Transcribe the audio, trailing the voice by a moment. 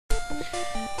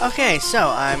Okay, so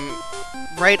I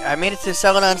made it to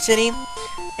Celadon City,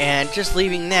 and just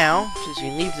leaving now, since we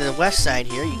leave to the west side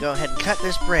here, you go ahead and cut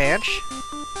this branch.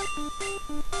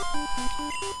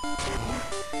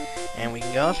 And we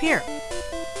can go up here.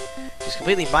 Just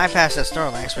completely bypass that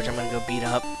Snorlax, which I'm going to go beat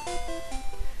up.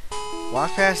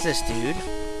 Walk past this dude.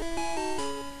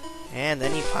 And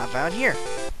then you pop out here.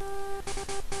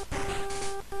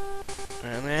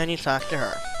 And then you talk to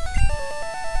her.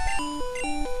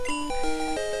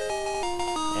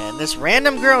 And this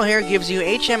random girl here gives you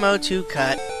HMO2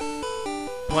 cut.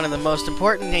 One of the most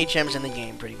important HMs in the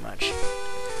game, pretty much.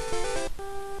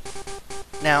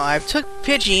 Now, I've took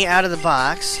Pidgey out of the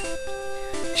box,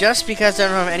 just because I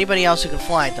don't have anybody else who can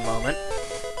fly at the moment.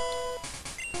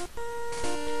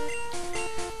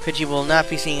 Pidgey will not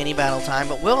be seeing any battle time,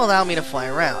 but will allow me to fly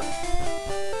around.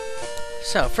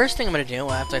 So, first thing I'm going to do,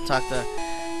 after I talk to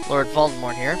Lord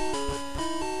Voldemort here,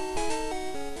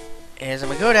 is I'm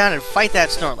going to go down and fight that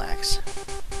Snorlax.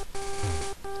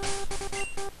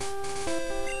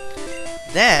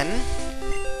 Then,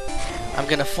 I'm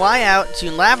going to fly out to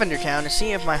Lavender Town to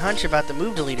see if my hunch about the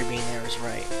move deleter being there is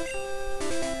right.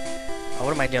 Oh,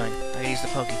 what am I doing? I gotta use the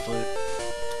Poke Flute.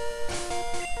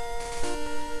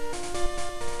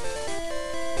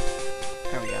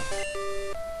 There we go.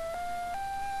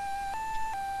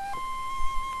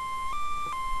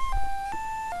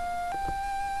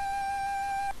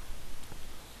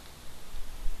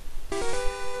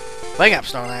 Wake up,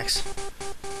 Snorlax.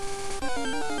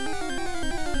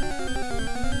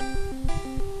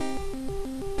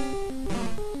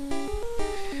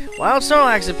 Wild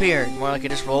Snorlax appeared. More like it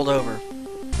just rolled over.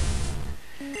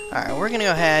 Alright, we're gonna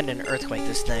go ahead and Earthquake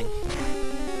this thing.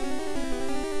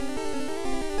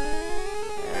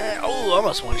 Oh,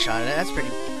 almost one-shotted it. That's pretty...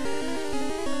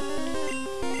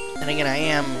 And again, I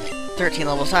am 13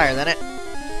 levels higher than it.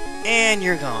 And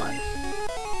you're gone.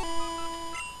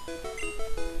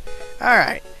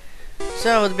 Alright.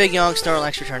 So, the big young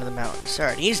Snorlax returned to the mountains.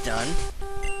 Alright, he's done.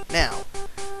 Now,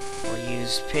 we'll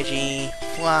use Pidgey,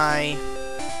 Fly,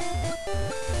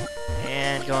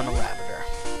 and go into Lavender.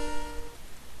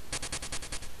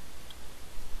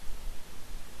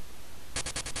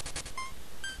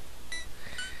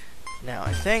 Now,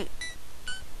 I think...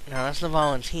 No, that's the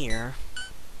volunteer.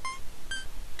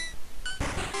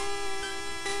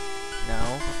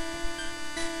 No.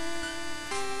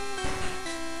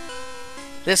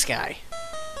 This guy.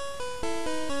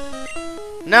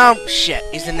 No, shit.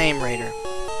 He's the name raider.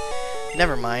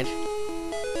 Never mind.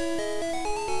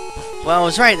 Well, I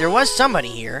was right. There was somebody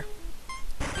here.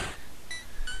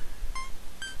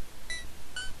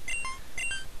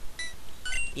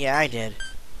 Yeah, I did.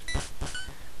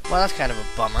 Well, that's kind of a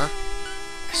bummer.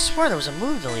 I swear there was a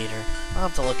move deleter. I'll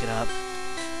have to look it up.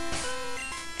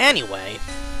 Anyway.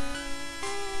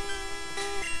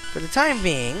 For the time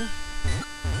being,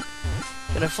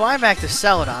 I'm gonna fly back to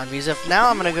Celadon, because if now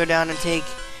I'm gonna go down and take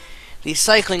the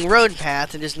cycling road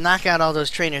path and just knock out all those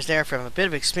trainers there from a bit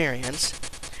of experience.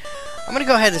 I'm gonna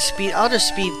go ahead and speed. I'll just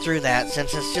speed through that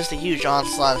since it's just a huge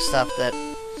onslaught of stuff that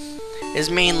is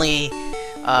mainly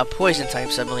poison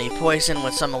types, I believe. Poison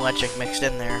with some electric mixed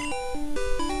in there.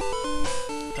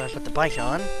 Go ahead and put the bike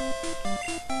on.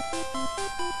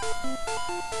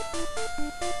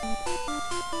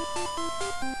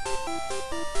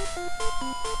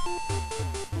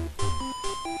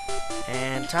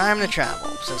 And time to travel,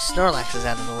 since Snorlax is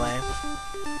out of the way.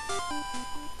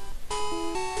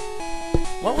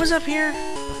 What was up here?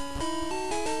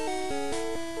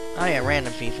 Oh yeah,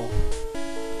 random people.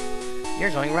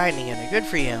 You're going riding together. Good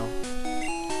for you.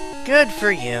 Good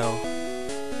for you.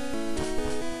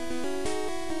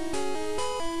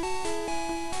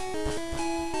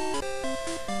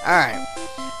 Alright.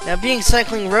 Now, being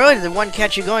cycling road, the one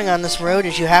catch you going on this road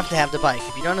is you have to have the bike.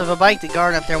 If you don't have a bike, the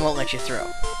guard up there won't let you through.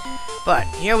 But,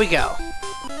 here we go.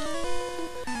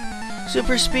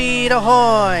 Super speed,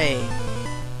 ahoy!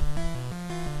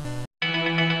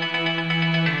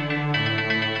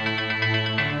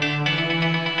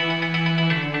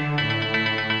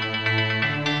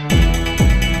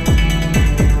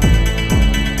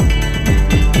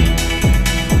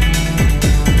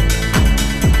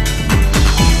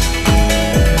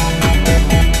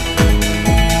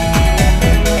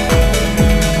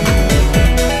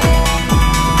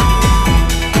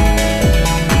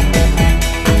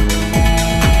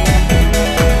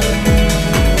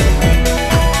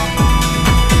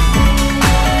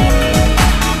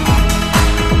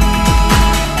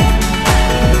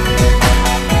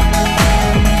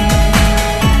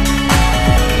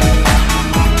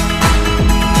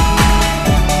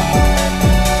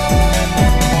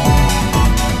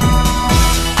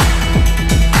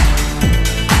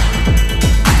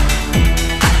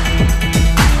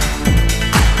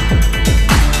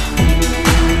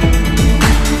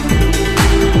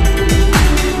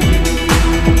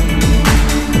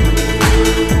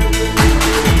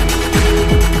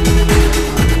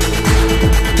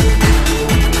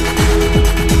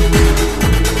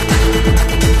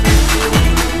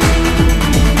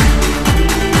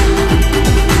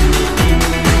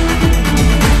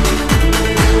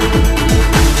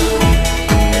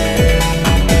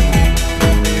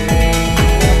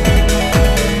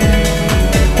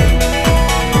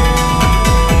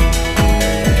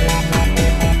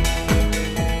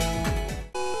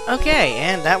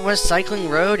 was Cycling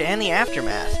Road and the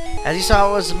Aftermath. As you saw,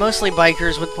 it was mostly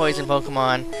bikers with poison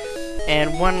Pokemon,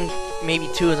 and maybe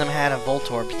two of them had a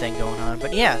Voltorb thing going on.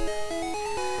 But yeah,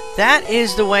 that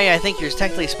is the way I think you're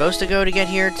technically supposed to go to get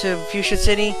here to Fuchsia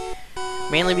City.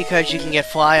 Mainly because you can get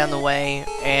Fly on the way,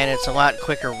 and it's a lot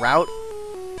quicker route.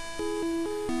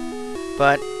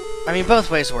 But, I mean, both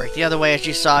ways work. The other way, as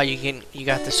you saw, you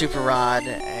got the Super Rod,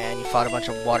 and you fought a bunch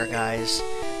of water guys.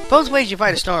 Both ways you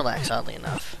fight a Snorlax, oddly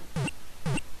enough.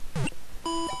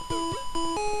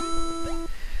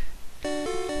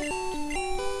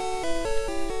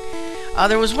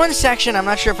 There was one section, I'm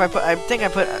not sure if I think I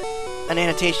put an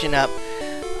annotation up.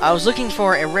 I was looking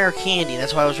for a rare candy,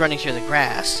 that's why I was running through the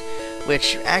grass.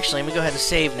 Which, actually, let me go ahead and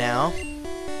save now.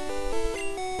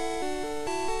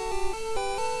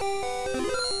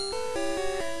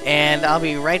 And I'll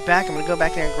be right back. I'm going to go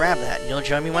back there and grab that. And you'll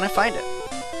join me when I find it.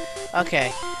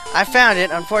 Okay. I found it.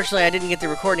 Unfortunately, I didn't get the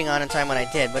recording on in time when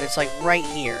I did. But it's like right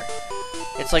here.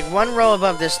 It's like one row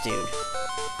above this dude.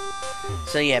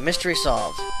 So yeah, mystery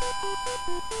solved.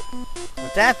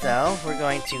 With that, though, we're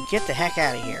going to get the heck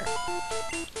out of here.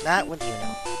 Not with you,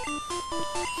 no.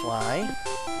 Fly.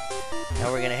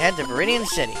 Now we're going to head to Viridian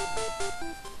City.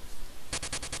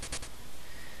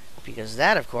 Because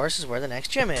that, of course, is where the next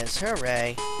gym is.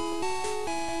 Hooray.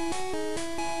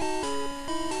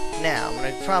 Now,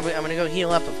 I'm going to go heal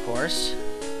up, of course.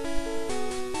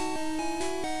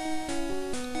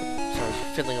 So I was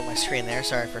fiddling with my screen there.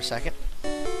 Sorry for a second.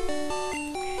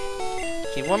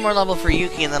 Okay, one more level for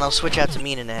Yuki, and then I'll switch out to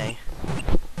Minane.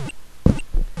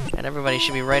 And everybody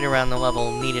should be right around the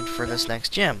level needed for this next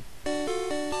gym.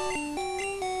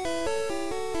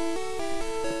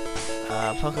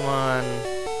 Pokemon...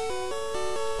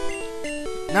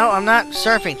 No, I'm not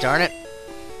surfing, darn it.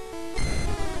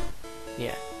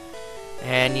 Yeah.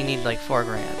 And you need like 4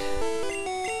 grand.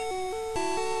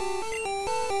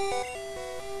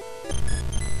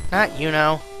 Not you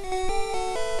know.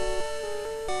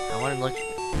 I want to look...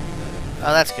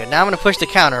 Oh, that's good. Now I'm going to push the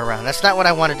counter around. That's not what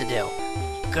I wanted to do.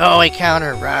 Go away,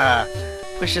 counter. Rah.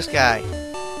 Push this guy.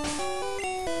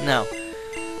 No.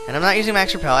 And I'm not using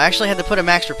Max Repel. I actually had to put a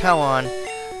Max Repel on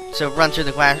to run through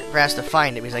the grass to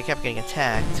find it because I kept getting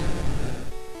attacked.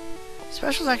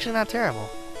 Special's actually not terrible.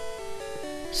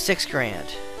 6 grand.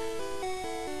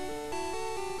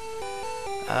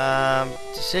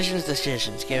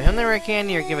 Decisions. Give him the rare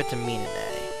candy or give it to Minane.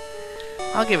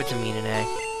 I'll give it to Minane.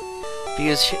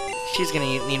 Because she's gonna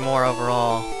need more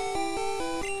overall.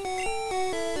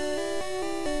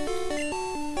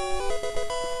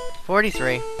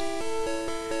 $43.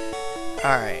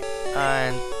 Alright.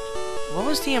 And what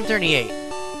was TM38?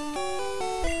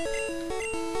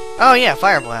 Oh yeah,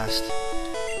 Fire Blast.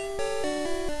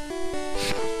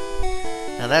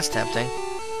 Now that's tempting.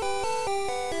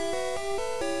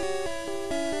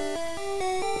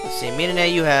 Let's see,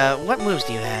 Minane, you have... What moves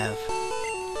do you have?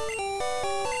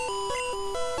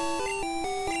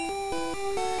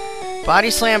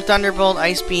 Body Slam, Thunderbolt,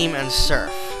 Ice Beam, and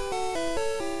Surf.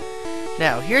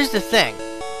 Now, here's the thing.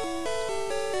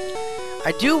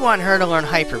 I do want her to learn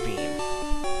Hyper Beam.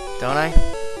 Don't I?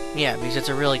 Yeah, because it's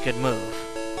a really good move.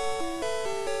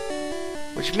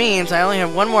 Which means I only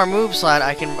have one more move slot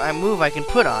I can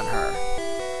put on her.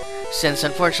 Since,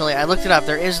 unfortunately, I looked it up,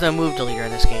 there is no move deleter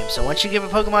in this game. So once you give a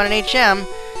Pokemon an HM,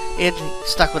 it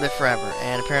stuck with it forever.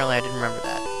 And apparently I didn't remember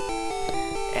that.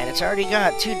 And it's already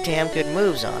got 2 damn good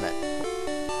moves on it.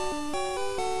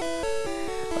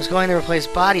 I was going to replace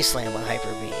Body Slam with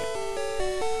Hyper Beam.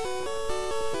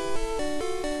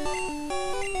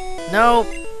 No.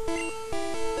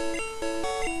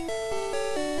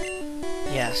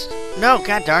 Yes. No,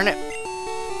 god darn it.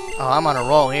 Oh, I'm on a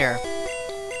roll here.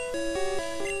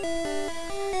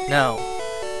 No.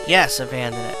 Yes,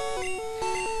 abandon it.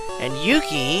 And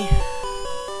Yuki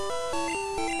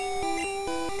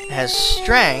has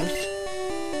strength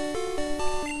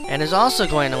and is also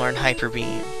going to learn Hyper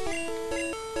Beam.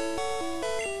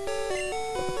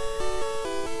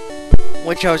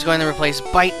 Which I was going to replace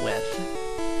Bite with.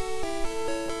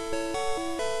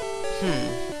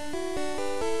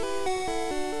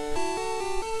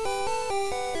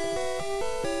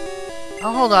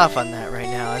 I'll hold off on that right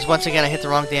now, as once again I hit the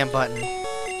wrong damn button.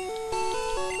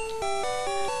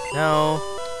 No.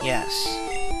 Yes.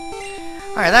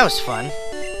 Alright, that was fun.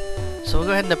 So we'll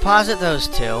go ahead and deposit those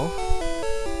 2.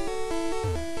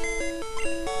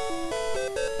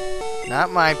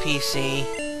 Not my PC.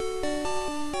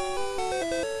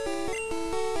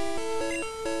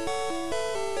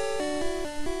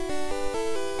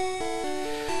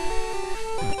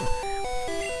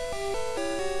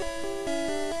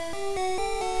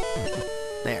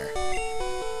 There.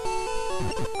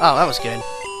 Oh, that was good.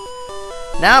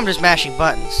 Now I'm just mashing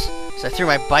buttons. So I threw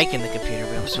my bike in the computer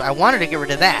room. So I wanted to get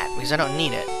rid of that, because I don't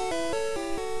need it.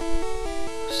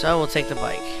 So we'll take the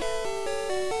bike.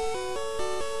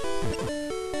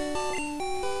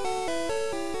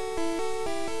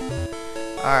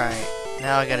 Alright,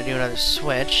 now I gotta do another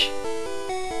switch.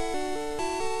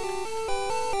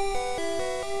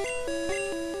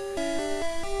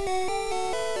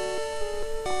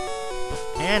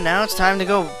 And now it's time to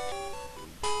go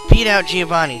beat out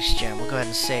Giovanni's gym. We'll go ahead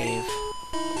and save.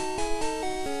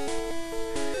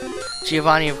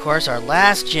 Giovanni, of course, our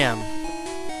last gym.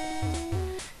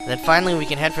 And then finally we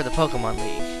can head for the Pokemon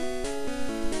League.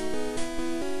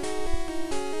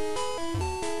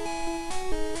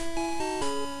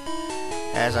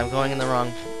 As I'm going in the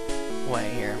wrong way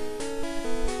here.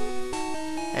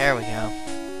 There we go.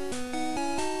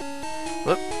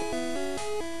 Whoop.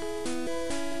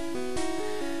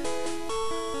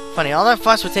 Funny, all that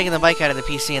fuss with taking the bike out of the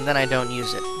PC and then I don't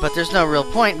use it. But there's no real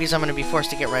point because I'm going to be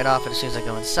forced to get right off it as soon as I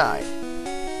go inside.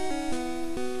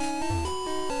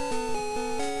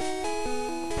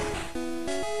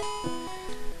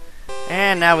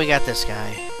 And now we got this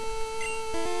guy.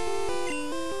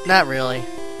 Not really.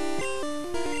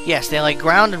 Yes, they like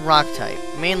ground and rock type.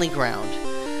 Mainly ground.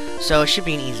 So it should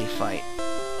be an easy fight.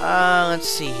 Let's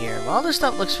see here. All this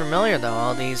stuff looks familiar though.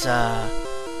 All these,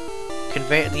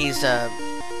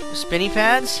 spinny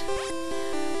pads?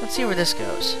 Let's see where this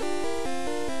goes.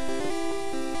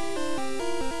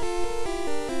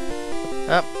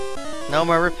 Oh, no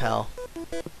more repel.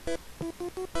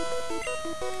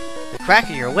 The crack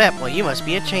of your whip? Well, you must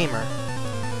be a tamer.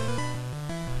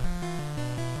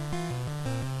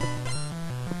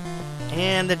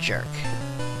 And the jerk.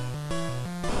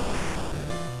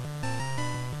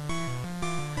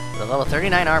 With a level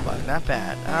 39 Arbok, not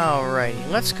bad. Alrighty,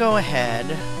 let's go ahead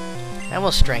and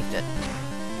we'll strength it.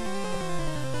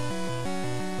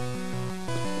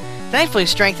 Thankfully,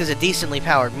 strength is a decently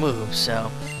powered move,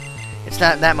 so it's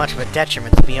not that much of a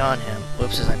detriment to be on him.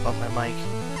 Whoops, as I bump my mic.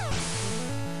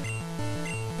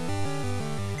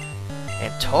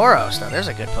 And Tauros, now there's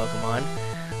a good Pokemon.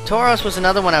 Tauros was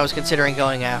another one I was considering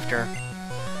going after.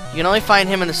 You can only find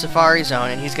him in the Safari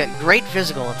Zone, and he's got great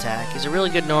physical attack. He's a really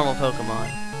good normal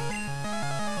Pokemon.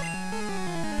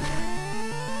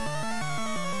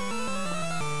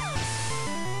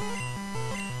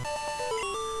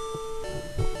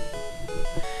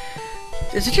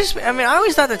 Is it just... I mean, I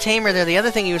always thought the tamer there, the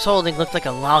other thing he was holding looked like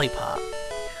a lollipop.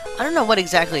 I don't know what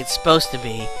exactly it's supposed to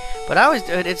be, but I always...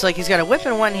 It's like he's got a whip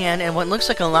in one hand and what looks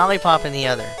like a lollipop in the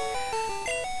other.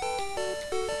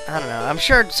 I don't know. I'm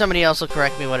sure somebody else will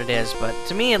correct me what it is, but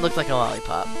to me it looked like a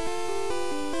lollipop.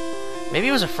 Maybe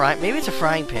it was a maybe it's a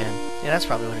frying pan. Yeah, that's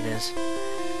probably what it is.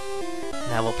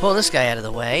 Now we'll pull this guy out of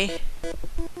the way.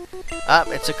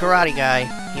 It's a karate guy.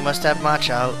 He must have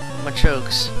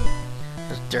Machokes.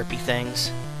 Those derpy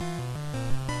things.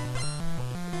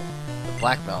 The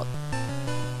black belt.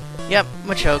 Yep,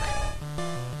 Machoke.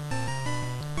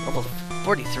 Level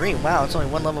 43. Wow, it's only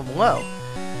one level below.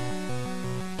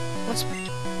 Let's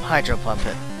Hydro Pump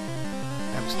it.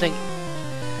 I was thinking...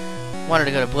 Wanted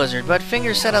to go to Blizzard, but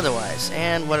fingers said otherwise.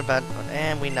 And what about...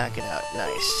 And we knock it out.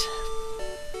 Nice.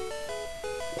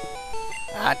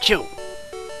 Achoo!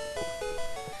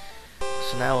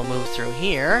 So now we'll move through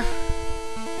here.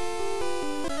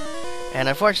 And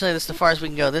unfortunately, this is the farthest we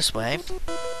can go this way.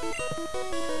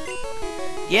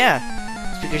 Yeah,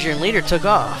 it's because your leader took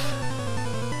off.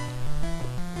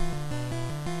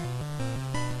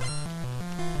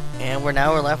 And we're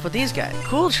left with these guys.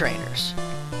 Cool trainers.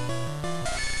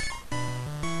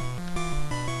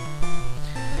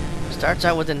 Starts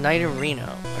out with a Nidorino.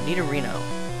 Or Nidorino.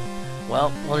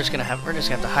 Well, we're just gonna have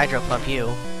to Hydro Pump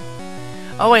you.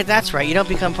 Oh wait, that's right. You don't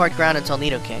become part ground until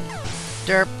Nidoking.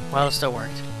 Derp. Well, it still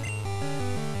worked.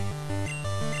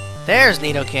 There's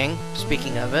Nidoking,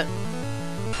 speaking of it.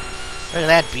 Look at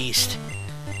that beast.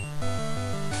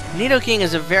 Nidoking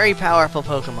is a very powerful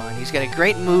Pokemon. He's got a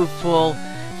great move pool,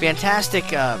 fantastic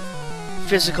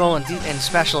physical and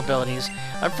special abilities.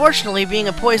 Unfortunately, being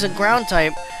a poison ground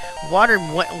type, water,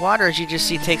 as you just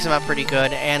see, takes him out pretty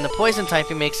good, and the poison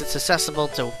typing makes it susceptible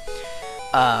to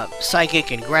psychic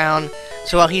and ground.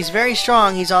 So while he's very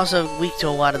strong, he's also weak to a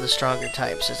lot of the stronger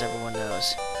types, as everyone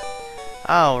knows.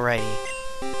 Alrighty.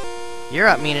 You're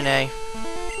up, Minane.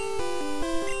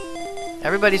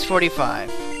 Everybody's 45.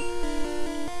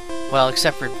 Well,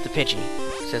 except for the Pidgey,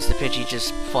 since the Pidgey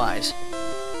just flies.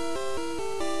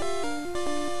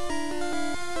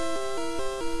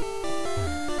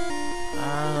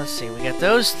 Let's see, we got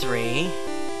those three.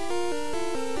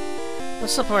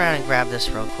 Let's slip around and grab this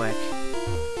real quick.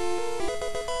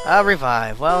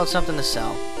 Revive. Well, it's something to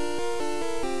sell.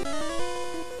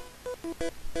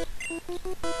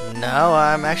 No,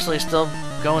 I'm actually still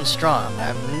going strong. I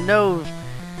have no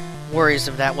worries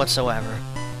of that whatsoever.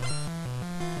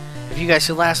 If you guys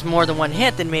could last more than one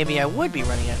hit, then maybe I would be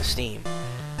running out of steam.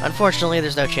 Unfortunately,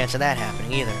 there's no chance of that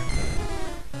happening either.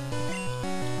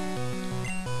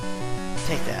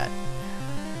 Take that.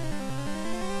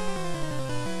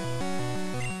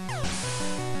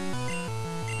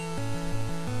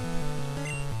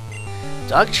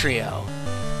 Dog Trio.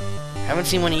 Haven't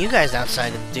seen one of you guys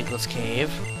outside of Diglett's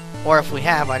Cave. Or if we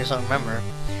have, I just don't remember.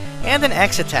 And an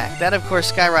X attack. That, of course,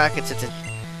 skyrockets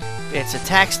its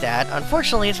attack stat.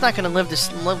 Unfortunately, it's not going to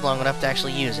live long enough to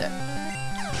actually use it.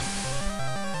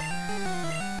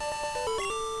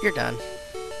 You're done.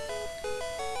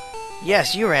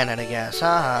 Yes, you ran out of gas.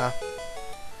 Haha.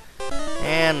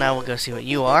 And now we'll go see what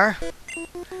you are.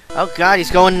 Oh god,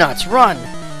 he's going nuts. Run!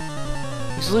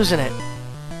 He's losing it.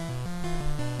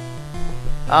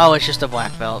 Oh, it's just a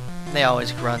black belt. They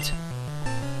always grunt.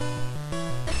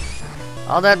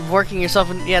 All that working yourself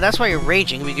in... Yeah, that's why you're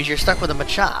raging, because you're stuck with a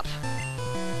Machop.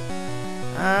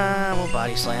 We'll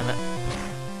body slam it.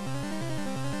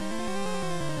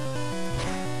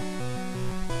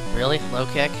 Really? Low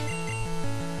kick?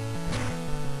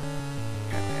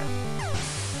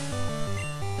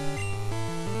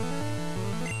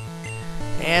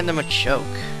 And a Machoke.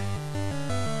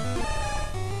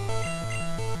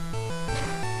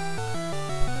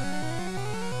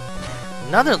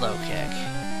 Another low kick.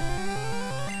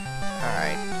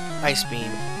 Alright. Ice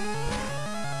Beam.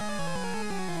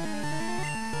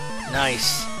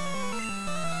 Nice.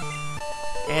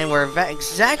 And we're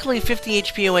exactly 50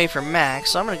 HP away from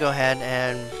max, so I'm going to go ahead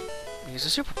and use a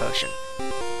Super Potion.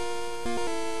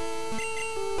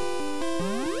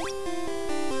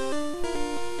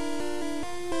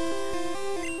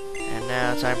 And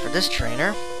now time for this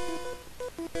trainer.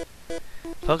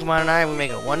 Pokemon and I, we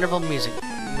make wonderful music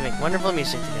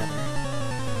together.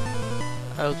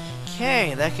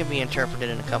 Okay, that can be interpreted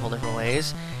in a couple different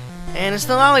ways. And it's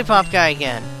the Lollipop guy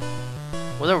again.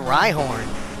 With a Rhyhorn.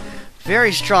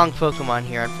 Very strong Pokemon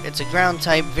here. It's a ground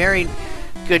type, very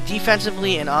good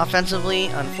defensively and offensively.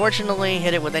 Unfortunately,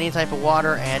 hit it with any type of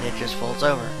water and it just folds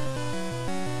over.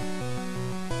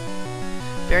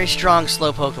 Very strong,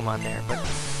 slow Pokemon there.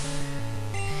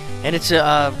 And its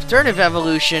alternative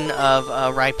evolution of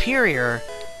Rhyperior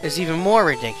is even more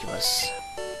ridiculous.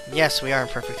 Yes, we are in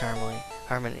perfect harmony,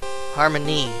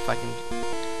 if I can...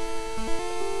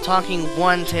 Talking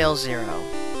one, tail zero.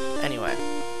 Anyway.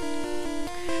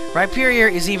 Rhyperior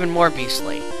is even more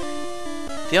beastly.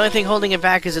 The only thing holding it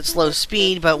back is its slow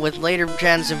speed, but with later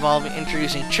gens involving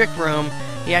introducing Trick Room,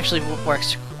 he actually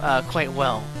works quite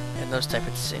well in those type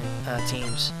of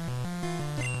teams.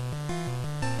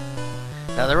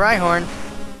 Another Rhyhorn.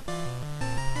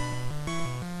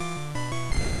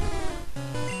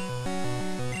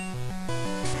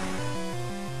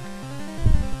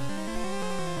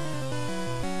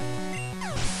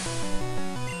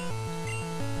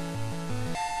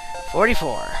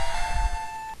 $44.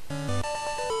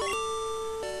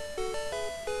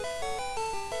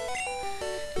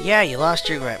 Yeah, you lost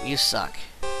your grip. You suck.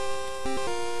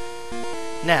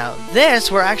 Now, this,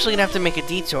 we're actually gonna have to make a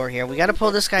detour here. We gotta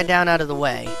pull this guy down out of the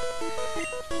way.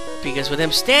 Because with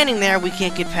him standing there, we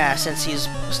can't get past since he's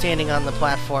standing on the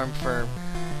platform for,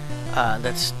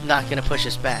 that's not gonna push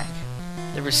us back.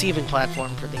 The receiving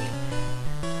platform for the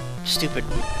stupid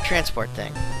transport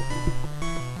thing.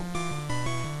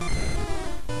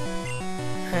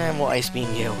 And we'll Ice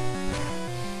Beam you.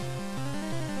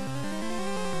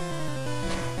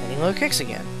 And he low kicks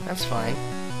again. That's fine.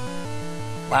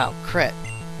 Wow, crit.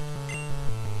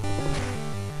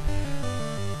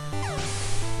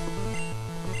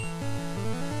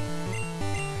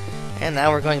 And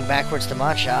now we're going backwards to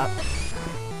Machop.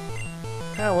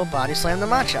 Oh, we'll body slam the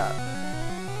Machop.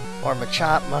 Or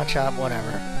Machop,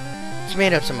 whatever. It's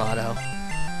made of tomato.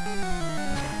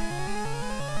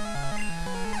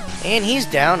 And he's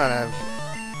down on a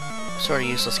sort of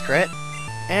useless crit.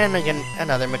 And again,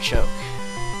 another Machoke.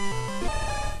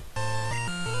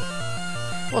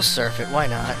 We'll surf it, why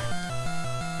not?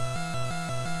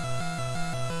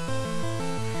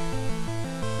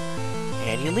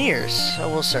 And he leers, so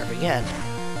we'll surf again.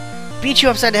 Beat you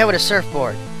upside the head with a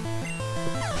surfboard.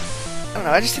 I don't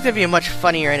know, I just think that'd be a much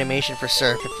funnier animation for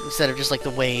surf instead of just like the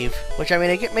wave. Which, I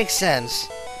mean, it makes sense.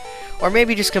 Or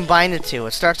maybe just combine the two.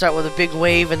 It starts out with a big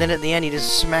wave, and then at the end you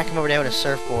just smack him over the head with a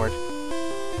surfboard.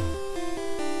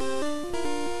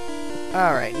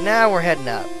 Alright, now we're heading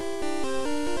up.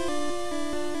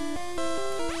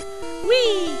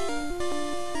 Whee!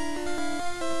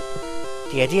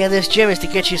 The idea of this gym is to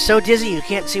get you so dizzy you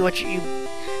can't see what you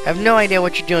Have no idea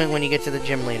what you're doing when you get to the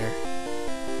gym leader.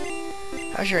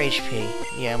 How's your HP?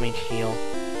 Yeah, let me heal.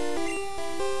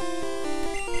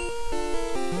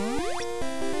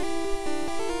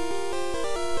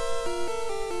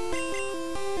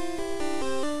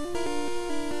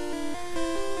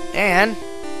 And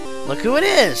look who it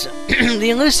is! The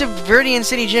elusive Viridian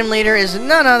City gym leader is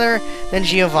none other than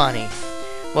Giovanni.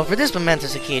 Well, for this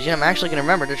momentous occasion, I'm actually going to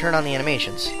remember to turn on the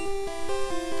animations.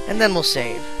 And then we'll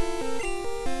save.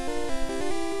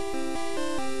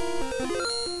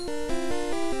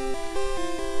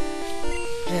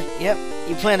 Yep,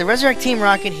 you plan to resurrect Team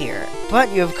Rocket here. But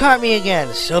you have caught me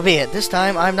again. So be it. This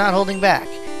time, I'm not holding back.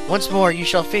 Once more, you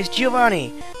shall face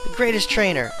Giovanni, the greatest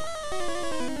trainer.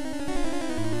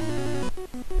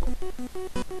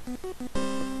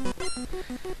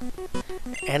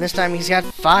 And this time he's got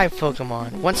 5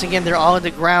 Pokemon. Once again, they're all of the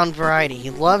ground variety.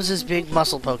 He loves his big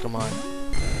muscle Pokemon.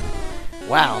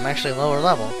 Wow, I'm actually lower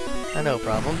level. No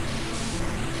problem.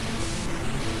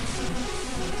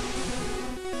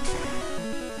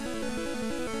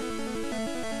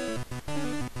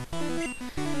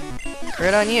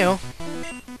 Crit on you.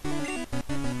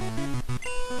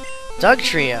 Doug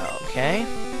Trio, okay.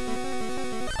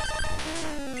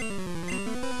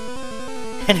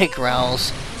 And it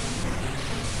growls.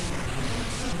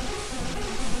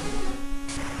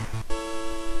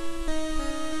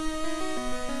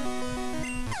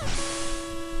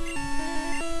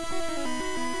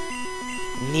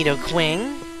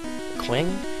 Nidoqueen.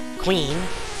 Queen.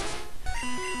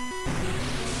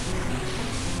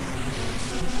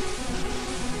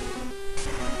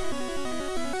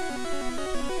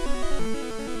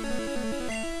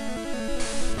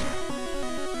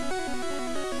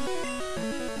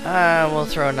 We'll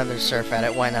throw another surf at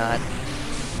it, why not?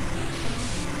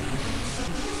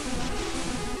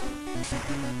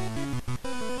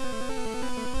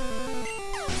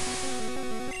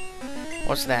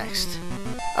 What's next?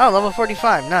 Oh, level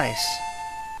 45, nice.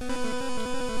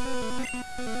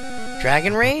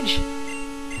 Dragon Rage?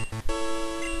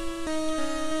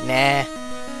 Nah.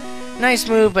 Nice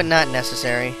move, but not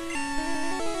necessary.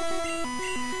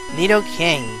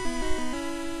 Nidoking.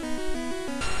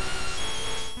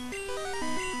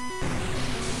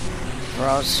 For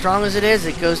as strong as it is,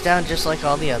 it goes down just like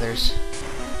all the others.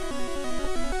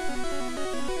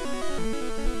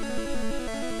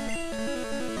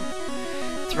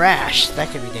 Thrash, that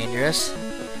could be dangerous.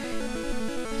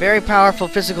 Very powerful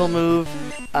physical move.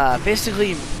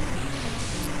 Basically,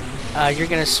 you're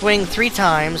gonna swing 3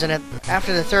 times, and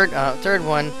after the third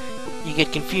one, you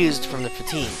get confused from the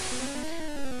fatigue.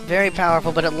 Very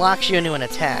powerful, but it locks you into an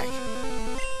attack.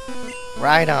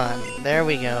 Right on. There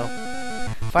we go.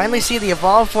 Finally see the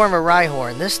evolved form of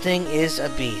Rhyhorn. This thing is a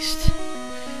beast.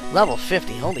 Level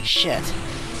 50. Holy shit.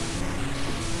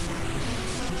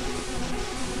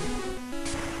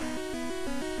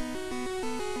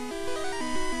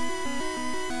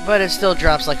 But it still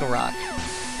drops like a rock.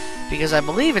 Because I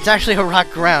believe it's actually a rock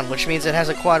ground, which means it has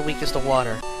a quad weakest to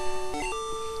water.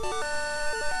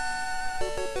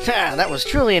 Ha! That was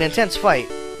truly an intense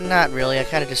fight. Not really, I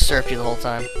kind of just surfed you the whole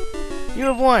time. You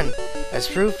have won! As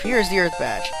proof, here's the Earth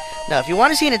Badge. Now, if you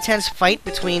want to see an intense fight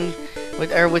with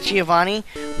Giovanni,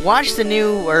 watch the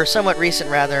new, or somewhat recent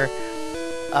rather,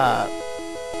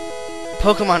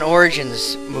 Pokemon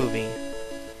Origins movie.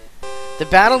 The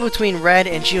battle between Red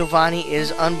and Giovanni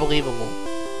is unbelievable.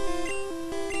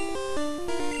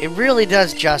 It really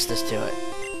does justice to it.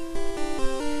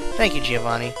 Thank you,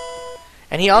 Giovanni.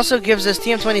 And he also gives us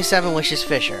TM27, which is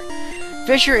Fisher.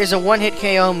 Fisher is a one-hit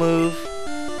KO move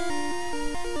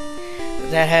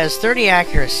that has 30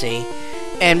 accuracy.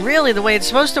 And really, the way it's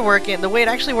supposed to work, the way it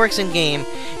actually works in game,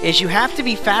 is you have to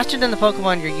be faster than the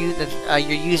Pokemon you're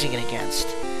using it against.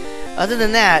 Other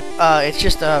than that, it's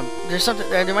just there's something.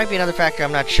 There might be another factor,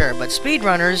 I'm not sure. But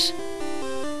speedrunners,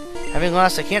 having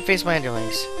lost, I can't face my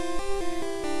underlings.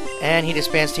 And he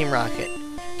disbands Team Rocket.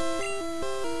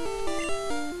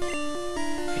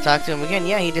 If you talk to him again,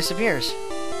 yeah, he disappears.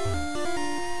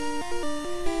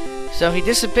 So he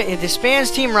disbands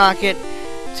Team Rocket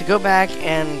to go back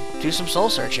and do some soul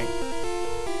searching.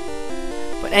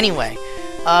 But anyway,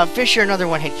 Fisher, another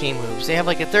one-hit key moves. They have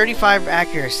like a 35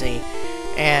 accuracy,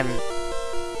 and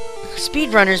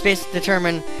speedrunners basically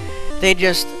determine they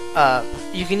just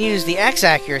you can use the X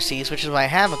accuracies, which is why I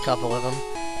have a couple of them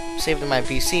saved in my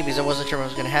PC because I wasn't sure if I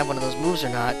was going to have one of those moves or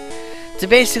not, to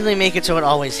basically make it so it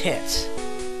always hits.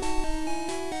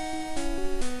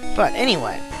 But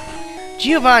anyway,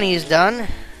 Giovanni is done.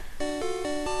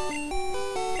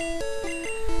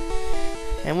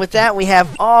 And with that, we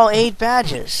have all 8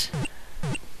 badges.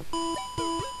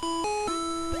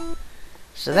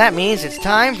 So that means it's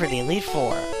time for the Elite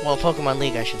Four. Well, Pokemon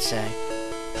League, I should say.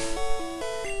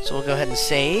 So we'll go ahead and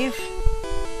save.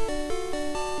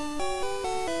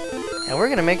 And we're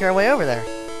going to make our way over there.